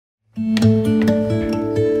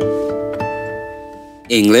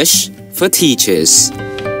English for Teachers.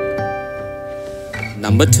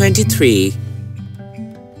 Number 23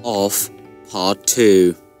 of Part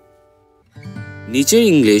 2. নিচের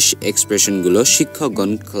English এক্সপ্রেশনগুলো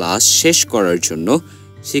শিক্ষকগণ class শেষ করার জন্য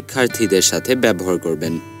শিক্ষার্থীদের সাথে ব্যবহার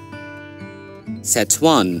করবেন। Set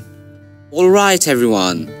 1. All right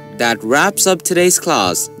everyone, that wraps up today's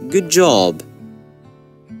class. Good job.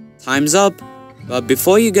 Time's up, but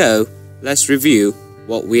before you go, let's review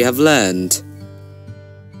what we have learned.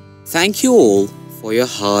 Thank you all for your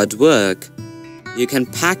hard work. You can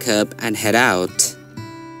pack up and head out.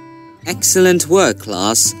 Excellent work,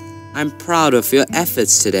 class. I'm proud of your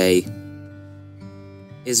efforts today.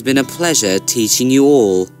 It's been a pleasure teaching you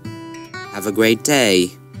all. Have a great day.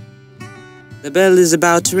 The bell is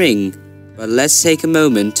about to ring, but let's take a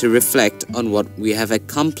moment to reflect on what we have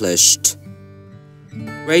accomplished.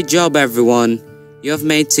 Great job, everyone. You have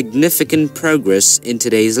made significant progress in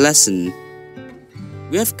today's lesson.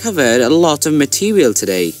 We have covered a lot of material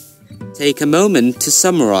today. Take a moment to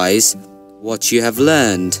summarize what you have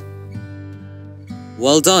learned.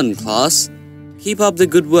 Well done, class. Keep up the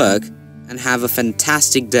good work and have a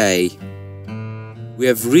fantastic day. We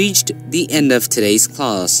have reached the end of today's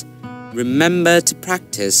class. Remember to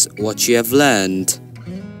practice what you have learned.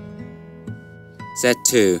 Set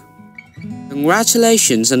 2.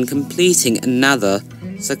 Congratulations on completing another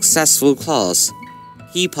successful class.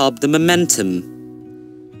 Keep up the momentum.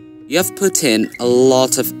 You have put in a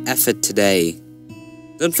lot of effort today.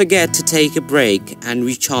 Don't forget to take a break and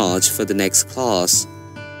recharge for the next class.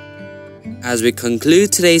 As we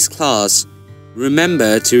conclude today's class,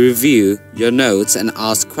 remember to review your notes and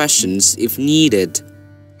ask questions if needed.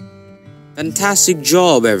 Fantastic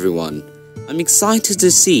job, everyone. I'm excited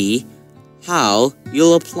to see how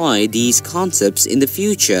you'll apply these concepts in the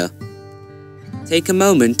future. Take a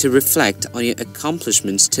moment to reflect on your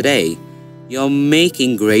accomplishments today. You're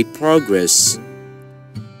making great progress.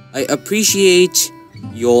 I appreciate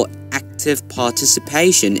your active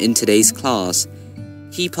participation in today's class.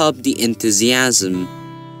 Keep up the enthusiasm.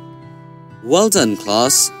 Well done,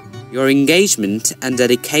 class. Your engagement and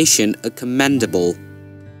dedication are commendable.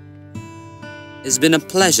 It's been a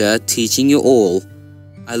pleasure teaching you all.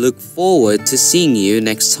 I look forward to seeing you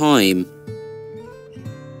next time.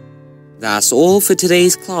 That's all for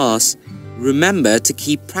today's class. Remember to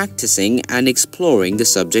keep practicing and exploring the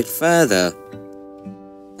subject further.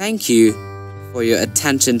 Thank you for your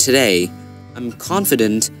attention today. I'm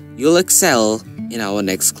confident you'll excel in our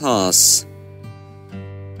next class.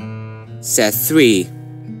 Set 3.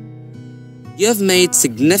 You have made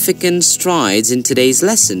significant strides in today's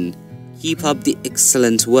lesson. Keep up the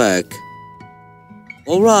excellent work.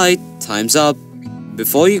 Alright, time's up.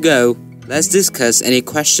 Before you go, let's discuss any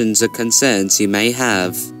questions or concerns you may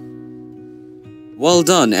have. Well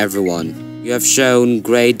done, everyone. You have shown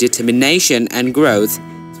great determination and growth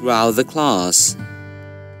throughout the class.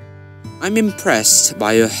 I'm impressed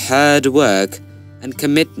by your hard work and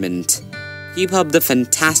commitment. Keep up the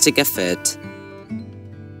fantastic effort.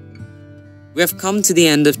 We have come to the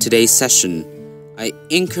end of today's session. I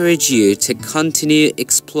encourage you to continue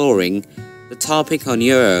exploring the topic on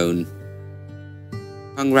your own.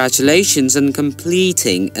 Congratulations on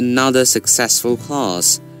completing another successful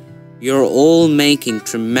class. You're all making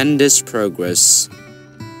tremendous progress.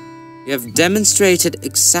 You have demonstrated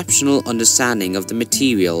exceptional understanding of the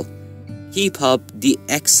material. Keep up the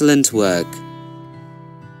excellent work.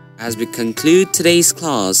 As we conclude today's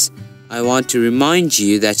class, I want to remind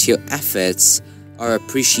you that your efforts are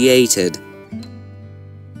appreciated.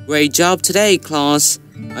 Great job today, class.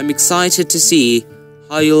 I'm excited to see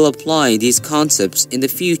how you'll apply these concepts in the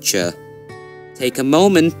future. Take a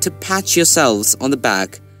moment to pat yourselves on the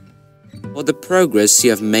back for the progress you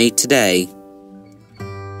have made today.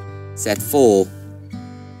 Set 4.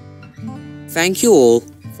 Thank you all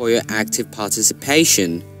for your active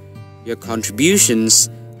participation. Your contributions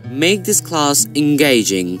make this class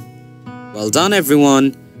engaging. Well done,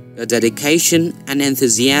 everyone. Your dedication and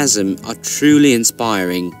enthusiasm are truly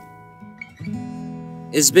inspiring.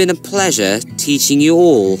 It's been a pleasure teaching you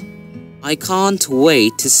all. I can't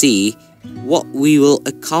wait to see what we will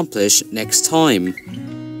accomplish next time.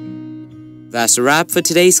 That's a wrap for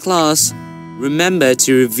today's class. Remember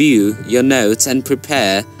to review your notes and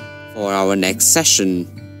prepare for our next session.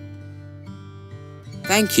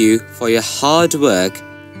 Thank you for your hard work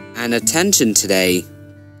and attention today.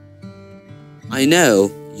 I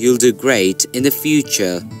know you'll do great in the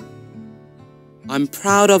future. I'm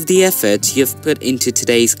proud of the effort you've put into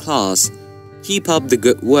today's class. Keep up the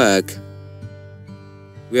good work.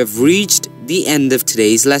 We have reached the end of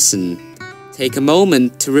today's lesson. Take a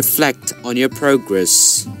moment to reflect on your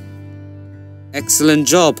progress. Excellent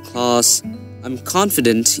job, class. I'm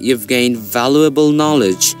confident you've gained valuable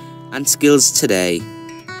knowledge and skills today.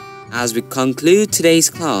 As we conclude today's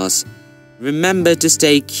class, remember to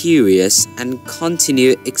stay curious and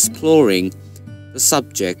continue exploring the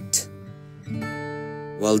subject.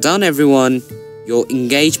 Well done, everyone. Your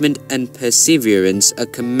engagement and perseverance are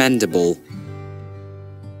commendable.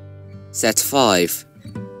 Set 5.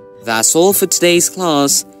 That's all for today's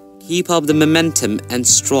class. Keep up the momentum and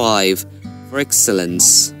strive for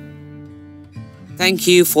excellence. Thank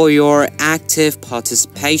you for your active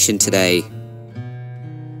participation today.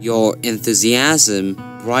 Your enthusiasm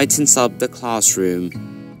brightens up the classroom.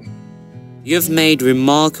 You've made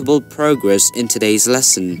remarkable progress in today's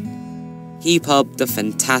lesson. Keep up the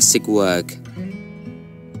fantastic work.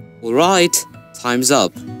 Alright, time's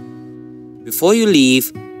up. Before you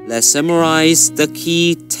leave, let's summarize the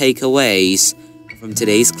key takeaways from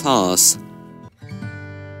today's class.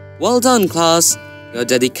 Well done, class. Your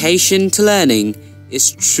dedication to learning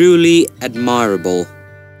is truly admirable.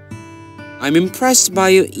 I'm impressed by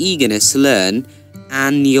your eagerness to learn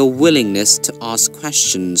and your willingness to ask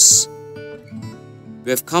questions.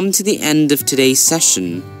 We have come to the end of today's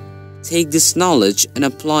session. Take this knowledge and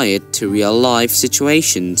apply it to real-life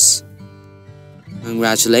situations.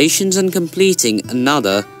 Congratulations on completing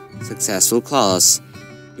another successful class.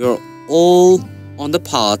 You're all on the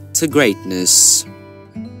path to greatness.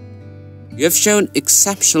 You have shown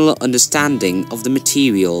exceptional understanding of the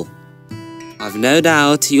material. I've no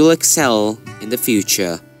doubt you'll excel in the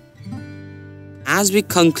future. As we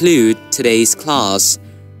conclude today's class,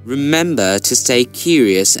 remember to stay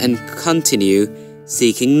curious and continue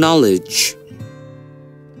seeking knowledge.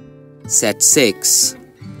 Set 6.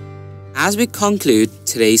 As we conclude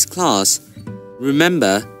today's class,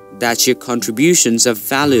 remember that your contributions are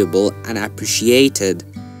valuable and appreciated.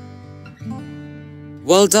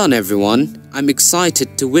 Well done, everyone. I'm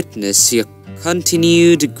excited to witness your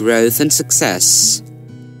continued growth and success.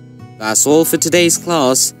 That's all for today's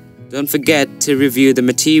class. Don't forget to review the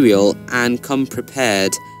material and come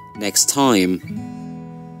prepared next time.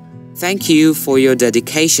 Thank you for your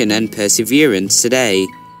dedication and perseverance today.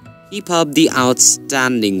 Keep up the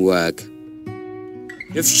outstanding work.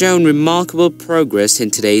 You've shown remarkable progress in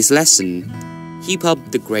today's lesson. Keep up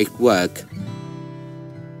the great work.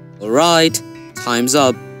 Alright, time's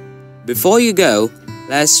up. Before you go,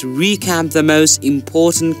 let's recap the most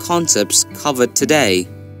important concepts covered today.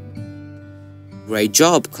 Great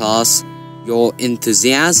job, class. Your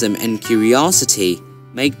enthusiasm and curiosity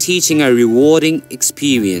make teaching a rewarding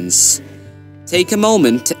experience. Take a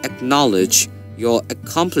moment to acknowledge your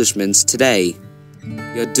accomplishments today.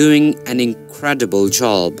 You're doing an incredible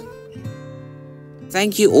job.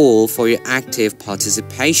 Thank you all for your active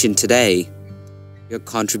participation today. Your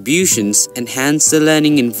contributions enhance the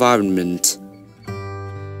learning environment.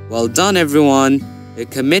 Well done, everyone. Your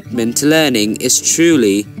commitment to learning is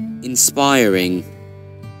truly inspiring.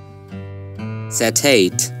 Set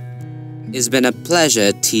 8. It's been a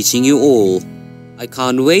pleasure teaching you all. I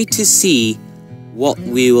can't wait to see what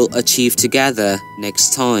we will achieve together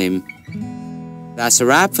next time. That's a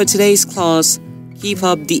wrap for today's class. Keep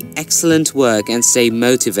up the excellent work and stay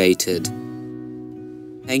motivated.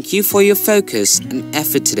 Thank you for your focus and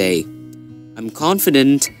effort today. I'm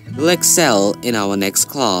confident you'll excel in our next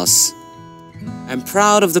class. I'm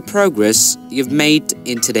proud of the progress you've made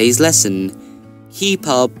in today's lesson. Keep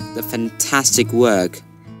up the fantastic work.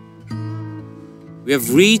 We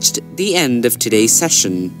have reached the end of today's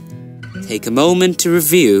session. Take a moment to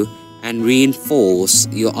review and reinforce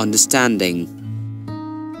your understanding.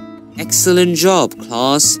 Excellent job,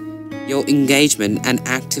 class. Your engagement and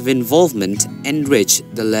active involvement enrich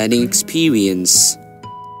the learning experience.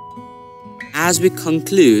 As we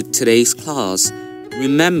conclude today's class,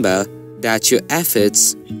 remember that your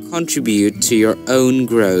efforts contribute to your own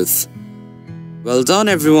growth. Well done,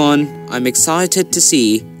 everyone. I'm excited to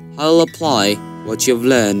see how you'll apply what you've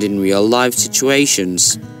learned in real-life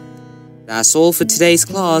situations. That's all for today's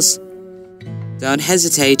class. Don't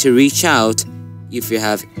hesitate to reach out if you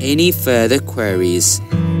have any further queries.